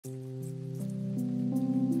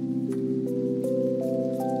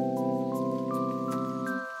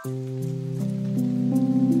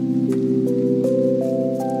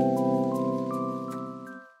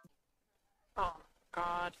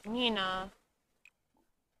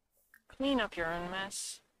Clean up your own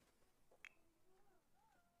mess.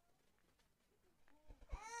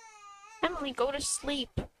 Emily, go to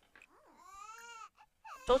sleep.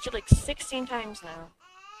 Told you like 16 times now.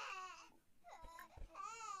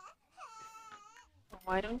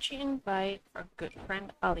 Why don't you invite our good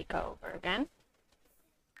friend Alika over again?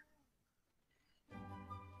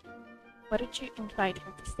 Why don't you invite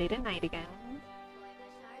him to stay the night again?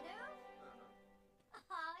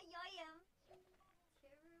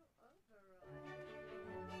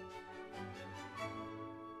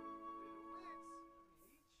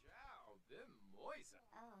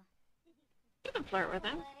 You can flirt with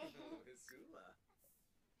him.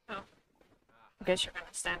 Oh, I guess you're gonna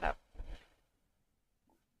stand up.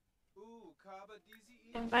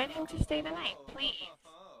 Invite him to stay the night, please.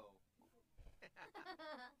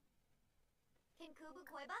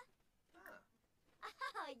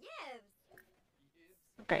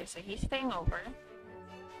 Okay, so he's staying over.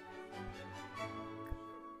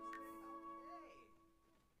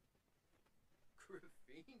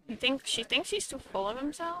 She thinks he's too full of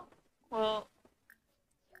himself? Well,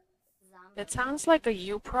 it sounds like a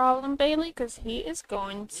you problem, Bailey, because he is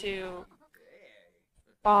going to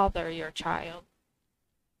bother your child.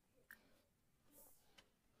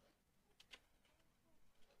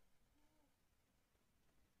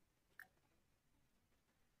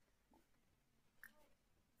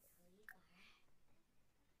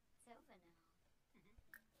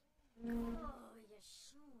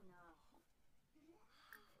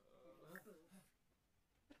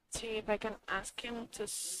 See if I can ask him to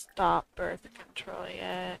stop birth control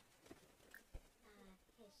yet.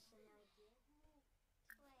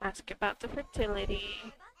 Ask about the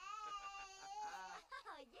fertility.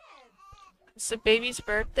 It's the baby's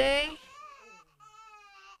birthday.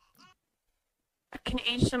 I can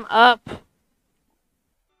age them up,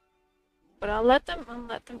 but I'll let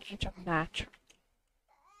them age up naturally.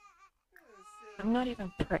 I'm not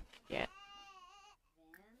even pregnant yet.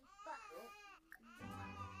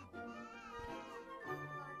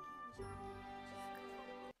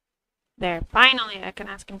 There, finally I can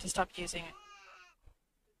ask him to stop using it.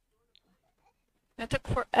 It took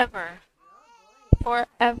forever.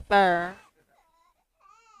 Forever.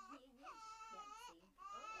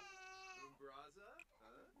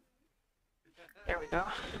 There we go.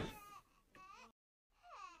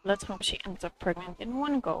 Let's hope she ends up pregnant in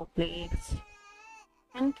one go, please.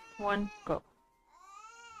 In one go.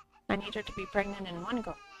 I need her to be pregnant in one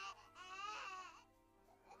go.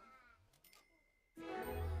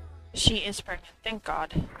 She is pregnant, thank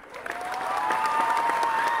God.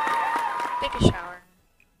 Take a shower.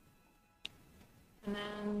 And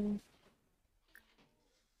then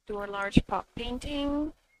do a large pot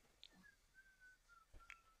painting.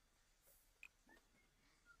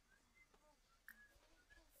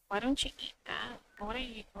 Why don't you eat that?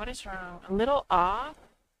 What is wrong? A little off?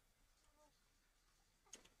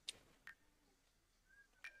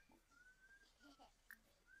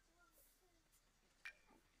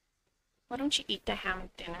 Why don't you eat the ham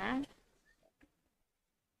dinner?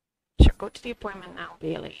 Sure, go to the appointment now,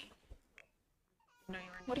 Bailey.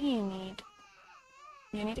 What do you need?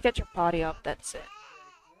 You need to get your potty up, that's it.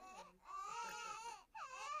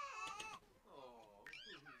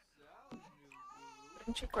 Why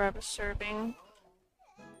don't you grab a serving?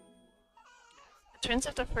 The twins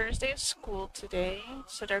have the first day of school today,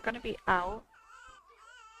 so they're gonna be out.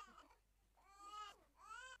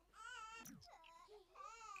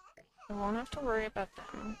 I won't have to worry about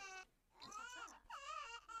them.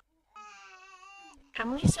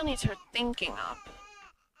 Emily still needs her thinking up.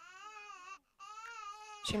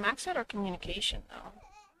 She maxed out her communication, though.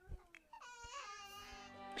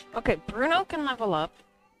 Okay, Bruno can level up.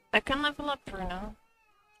 I can level up Bruno.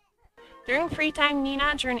 During free time,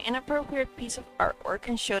 Nina drew an inappropriate piece of artwork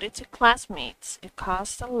and showed it to classmates. It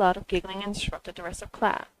caused a lot of giggling and disrupted the rest of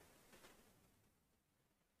class.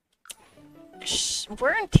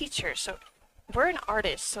 We're an teacher, so we're an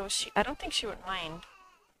artist, so I don't think she would mind.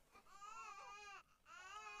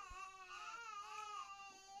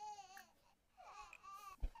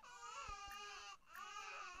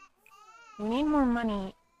 We need more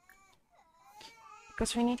money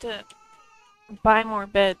because we need to buy more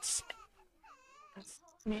beds.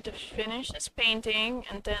 We need to finish this painting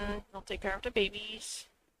and then we'll take care of the babies.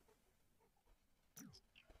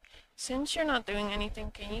 Since you're not doing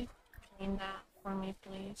anything, can you clean that for me,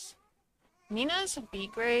 please? Nina is a B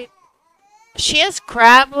grade. She has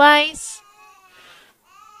crab lice.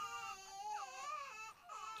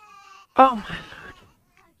 Oh my lord.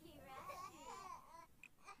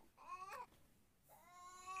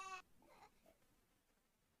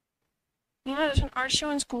 You know, there's an art show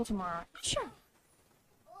in school tomorrow. Sure.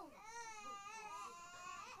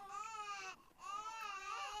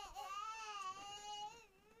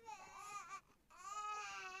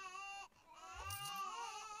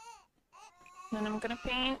 Then I'm gonna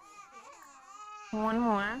paint one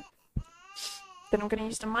more. Then I'm gonna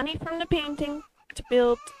use the money from the painting to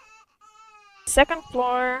build second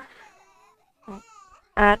floor.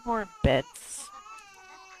 Add more beds.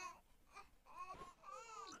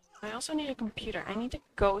 I also need a computer. I need to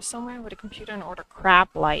go somewhere with a computer and order crab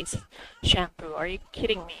lice shampoo. Are you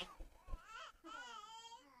kidding me?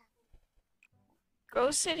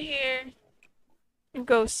 Go sit here and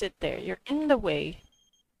go sit there. You're in the way.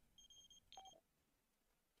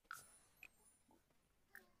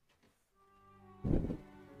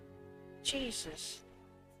 Jesus.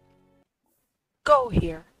 Go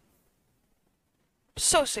here. I'm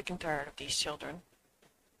so sick and tired of these children.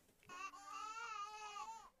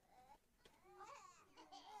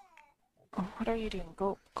 Oh, what are you doing?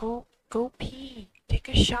 Go pee. Take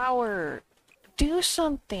a shower. Do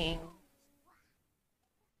something.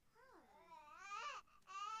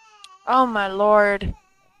 Oh my lord.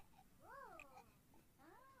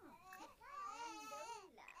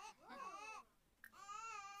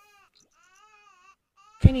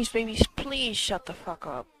 Can these babies please shut the fuck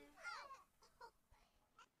up?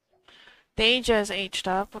 They just aged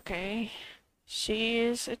up, okay. She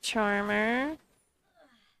is a charmer.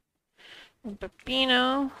 And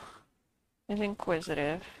Peppino is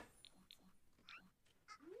inquisitive.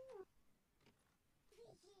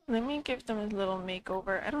 Let me give them a little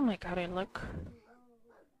makeover. I don't like how they look.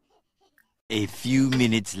 A few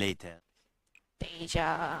minutes later.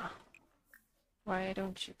 Deja. Why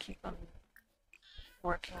don't you keep on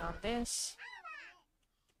working on this?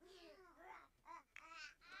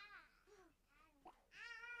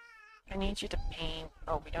 I need you to paint.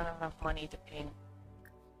 Oh, we don't have enough money to paint.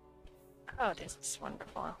 Oh, this is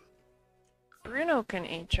wonderful. Bruno can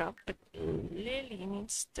age up, but Lily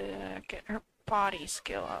needs to get her body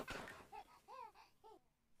skill up.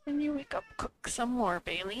 Can you wake up, cook some more,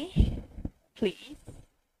 Bailey? Please?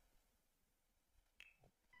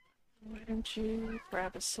 Why don't you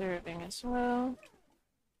grab a serving as well?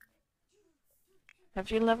 Have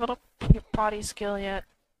you leveled up your body skill yet?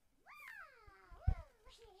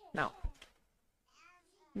 No.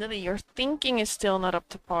 Lily, your thinking is still not up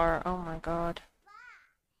to par. Oh my god.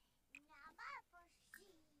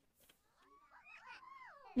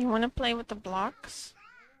 You want to play with the blocks?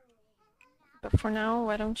 But for now,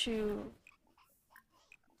 why don't you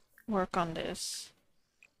work on this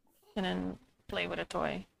and then play with a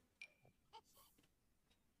toy?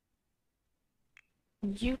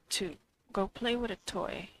 You two, go play with a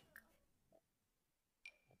toy.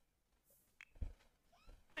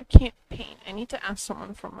 I can't paint. I need to ask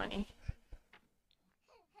someone for money.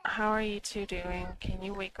 How are you two doing? Can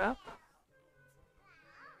you wake up?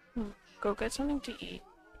 Go get something to eat.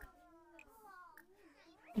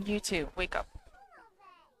 You two, wake up.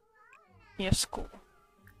 You have school.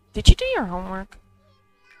 Did you do your homework?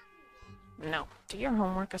 No. Do your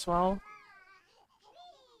homework as well.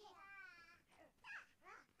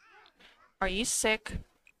 Are you sick?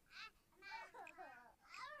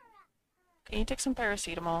 Can you take some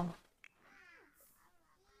paracetamol?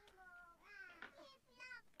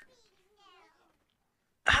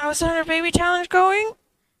 How's our baby challenge going?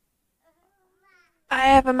 I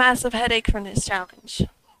have a massive headache from this challenge.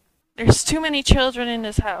 There's too many children in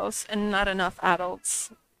this house and not enough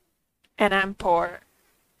adults. And I'm poor.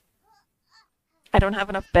 I don't have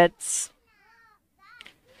enough beds.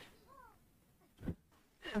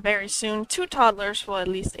 Very soon, 2 toddlers will at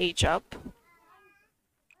least age up.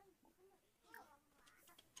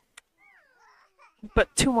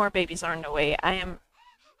 But 2 more babies are on the way. I'm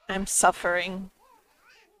suffering.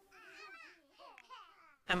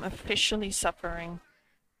 I'm officially suffering.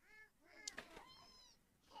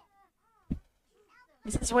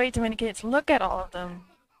 This is way too many kids. Look at all of them.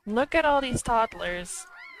 Look at all these toddlers.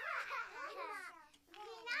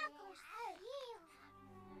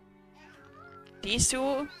 These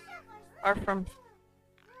 2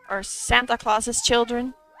 are Santa Claus's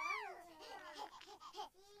children.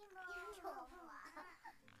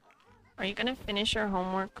 Are you gonna finish your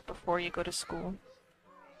homework before you go to school?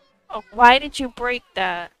 Oh, why did you break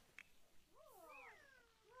that?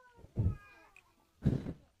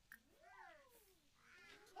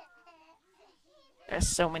 There's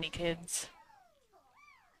so many kids.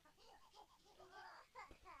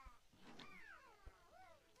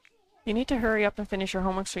 You need to hurry up and finish your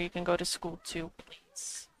homework so you can go to school too,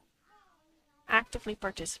 please. Actively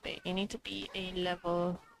participate. You need to be a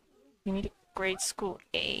level... You need to grade school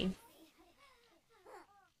A.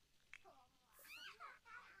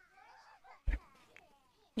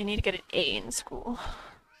 You need to get an A in school.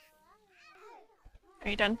 Are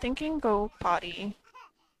you done thinking? Go potty.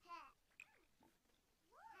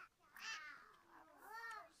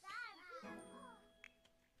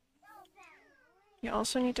 You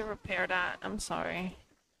also need to repair that. I'm sorry.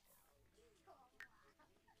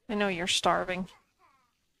 I know you're starving.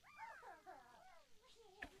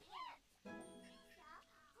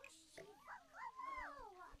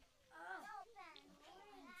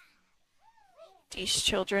 These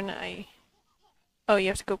children, Oh, you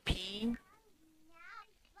have to go pee?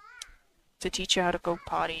 To teach you how to go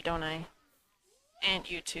potty, don't I? And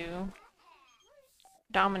you too.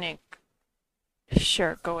 Dominic.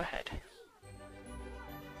 Sure, go ahead.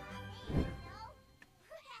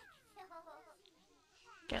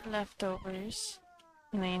 Get leftovers.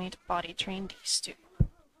 And then you need to potty train these two.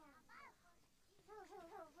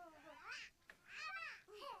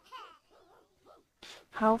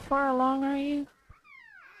 How far along are you?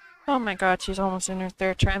 Oh my god, she's almost in her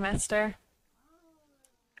 3rd trimester.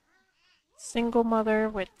 Single mother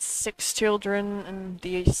with 6 children, and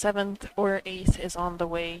the 7th or 8th is on the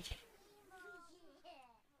way.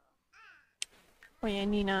 Oh yeah,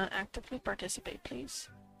 Nina, actively participate, please.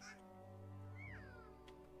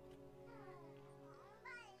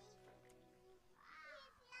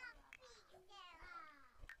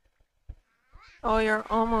 Oh, you're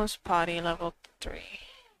almost potty level 3.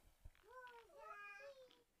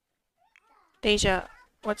 Deja,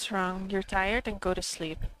 what's wrong? You're tired? Then go to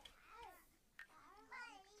sleep.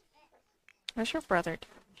 How's your brother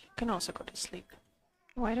doing? You can also go to sleep.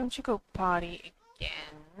 Why don't you go potty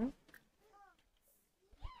again?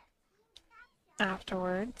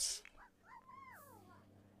 Afterwards.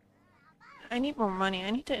 I need more money.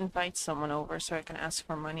 I need to invite someone over so I can ask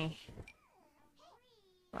for money.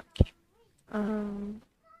 Okay.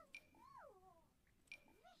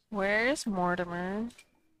 Where is Mortimer?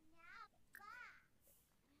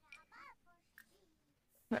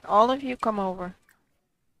 Let all of you come over.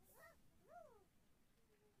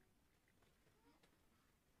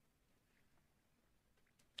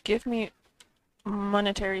 Give me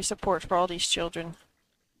monetary support for all these children.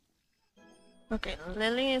 Okay,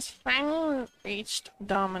 Lily has finally reached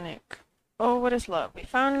Dominic. Oh, what is love? We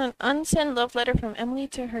found an unsent love letter from Emily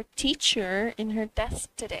to her teacher in her desk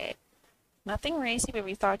today. Nothing racy, but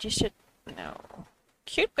we thought you should know.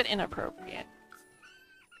 Cute but inappropriate.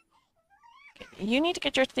 Okay, you need to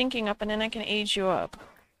get your thinking up and then I can age you up.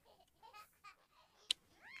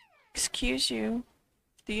 Excuse you.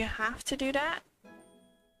 Do you have to do that?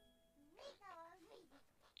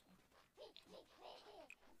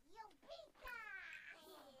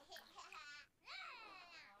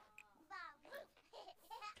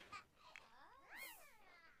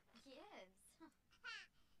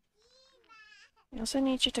 I also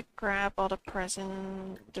need you to grab all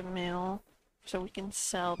the mail, so we can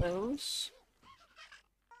sell those.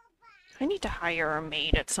 I need to hire a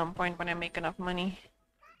maid at some point when I make enough money.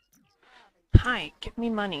 Hi, give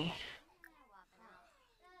me money.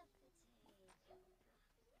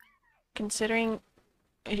 Considering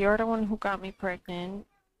you're the one who got me pregnant,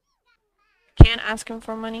 can't ask him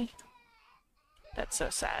for money? That's so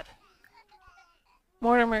sad.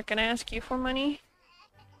 Mortimer, can I ask you for money?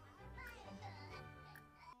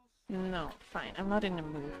 No, fine. I'm not in the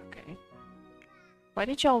mood, okay? Why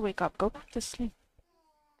did y'all wake up? Go back to sleep.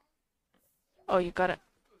 Oh, you got a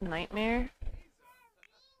nightmare?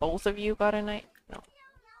 Both of you got a night? No.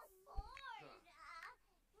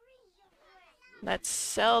 Let's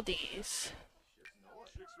sell these.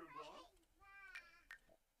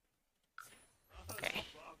 Okay.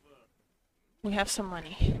 We have some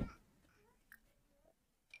money.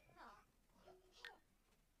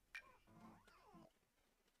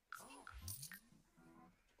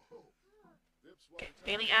 Okay,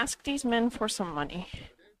 Bailey, ask these men for some money.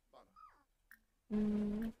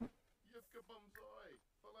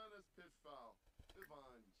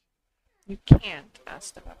 You can't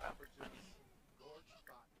ask them about money.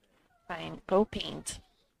 Fine, go paint.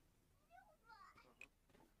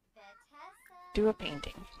 Do a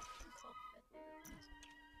painting.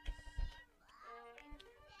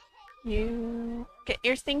 You get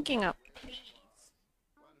your thinking up, please.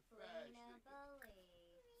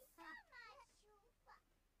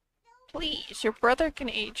 Please, your brother can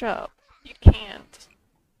age up. You can't.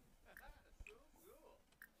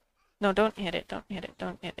 No, don't hit it, don't hit it,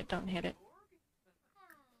 don't hit it, don't hit it.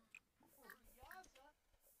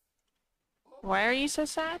 Why are you so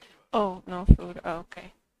sad? Oh, no food. Oh,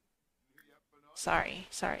 okay. Sorry,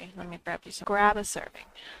 sorry. Let me grab you some. Grab a serving.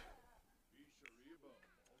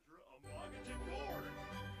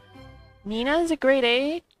 Nina is a grade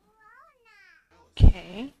A?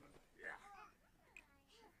 Okay.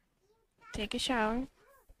 Take a shower.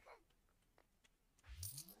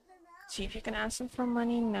 See if you can ask them for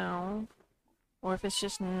money now. Or if it's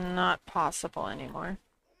just not possible anymore.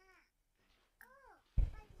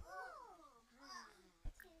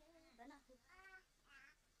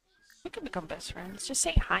 We can become best friends. Just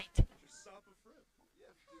say hi to me.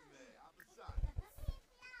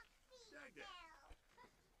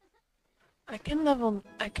 I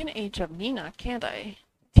can age up Nina, can't I?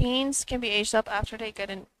 Teens can be aged up after they get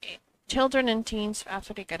an A. Children and teens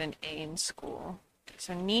after they get an A in school. Okay,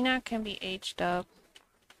 so Nina can be aged up.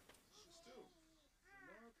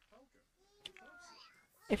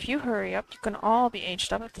 If you hurry up, you can all be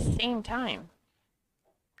aged up at the same time.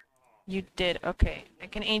 You did. Okay. I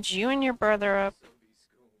can age you and your brother up.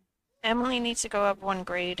 Emily needs to go up 1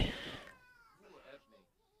 grade.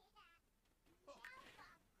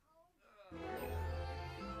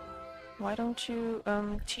 Why don't you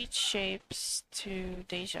teach shapes to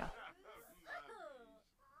Deja?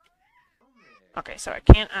 Okay, so I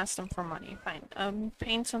can't ask them for money. Fine.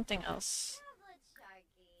 Paint something else.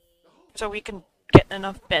 So we can get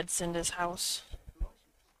enough beds in this house.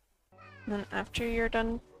 And then after you're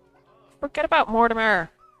done, forget about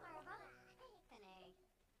Mortimer.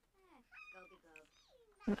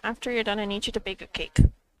 And after you're done, I need you to bake a cake.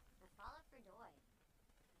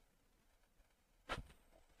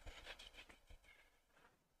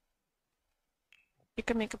 You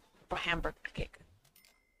can make a hamburger cake.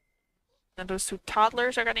 Now those 2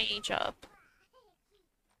 toddlers are gonna age up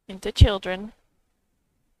into children.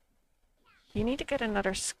 You need to get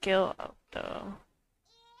another skill up, though.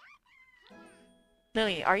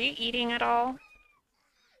 Lily, are you eating at all?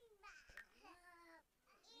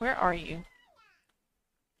 Where are you?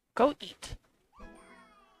 Go eat.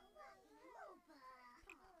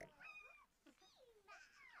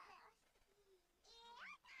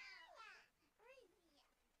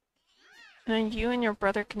 And you and your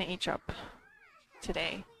brother can age up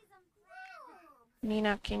today.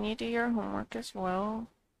 Nina, can you do your homework as well?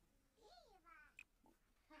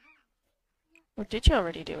 Or did you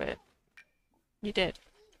already do it? You did.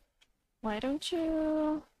 Why don't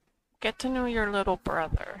you get to know your little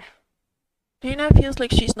brother? Nina feels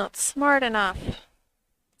like she's not smart enough.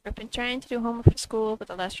 I've been trying to do homework for school, but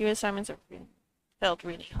the last few assignments have felt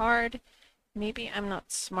really hard. Maybe I'm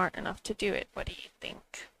not smart enough to do it. What do you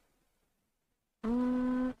think?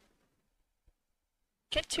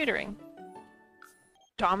 Get tutoring.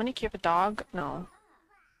 Dominic, you have a dog? No.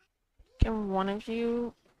 Can one of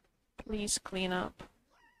you please clean up?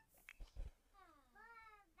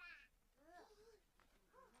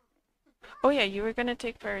 Oh yeah, you were gonna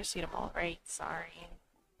take paracetamol, right? Sorry.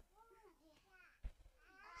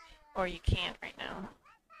 Or you can't right now.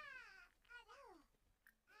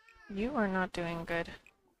 You are not doing good.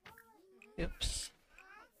 Oops.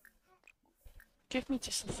 Give me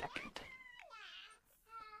just a second.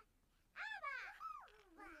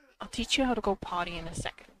 I'll teach you how to go potty in a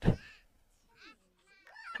second.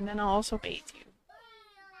 And then I'll also bathe you.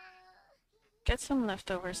 Get some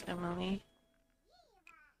leftovers, Emily.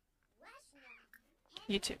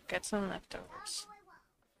 You too, get some leftovers.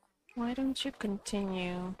 Why don't you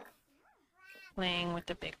continue playing with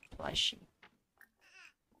the big plushie?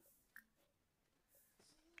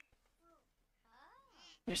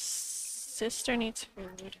 Your sister needs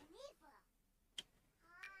food.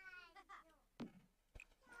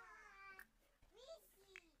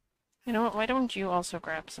 You know what, why don't you also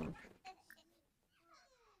grab some?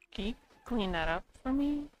 Can you clean that up for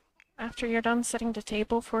me? After you're done setting the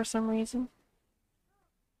table for some reason?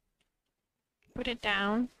 Put it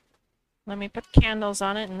down. Let me put candles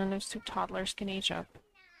on it and then those 2 toddlers can age up.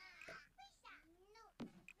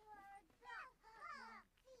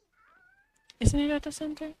 Isn't it at the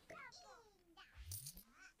center?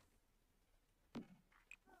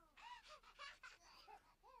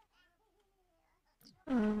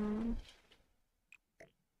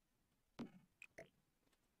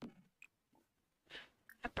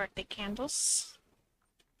 Birthday candles.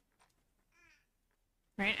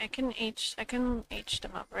 Right, I can age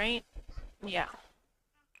them up, right? Yeah.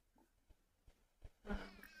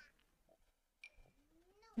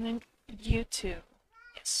 And then you too.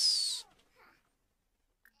 Yes.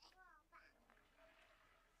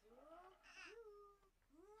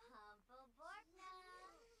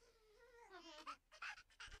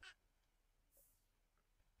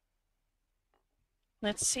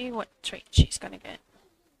 Let's see what trait she's gonna get.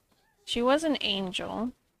 She was an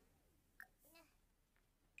angel.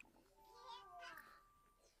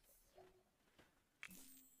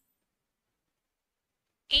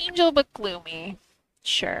 Angel but gloomy.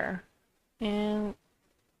 Sure. And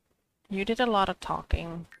you did a lot of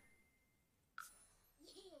talking.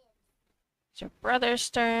 It's your brother's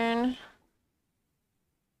turn.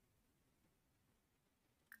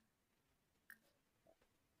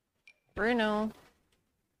 Bruno.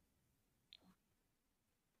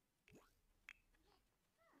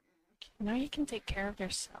 Now you can take care of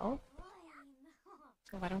yourself.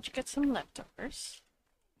 So why don't you get some leftovers?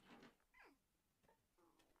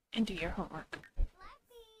 And do your homework.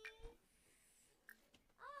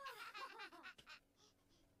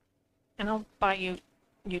 And I'll buy you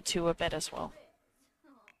two a bed as well.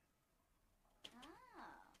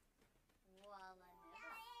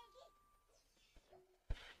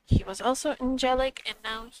 He was also angelic, and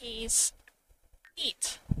now he's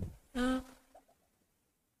neat.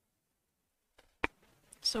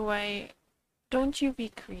 So why don't you be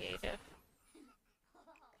creative?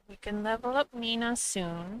 We can level up Nina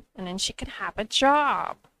soon, and then she can have a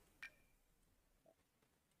job.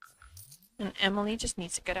 And Emily just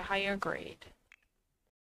needs to get a higher grade.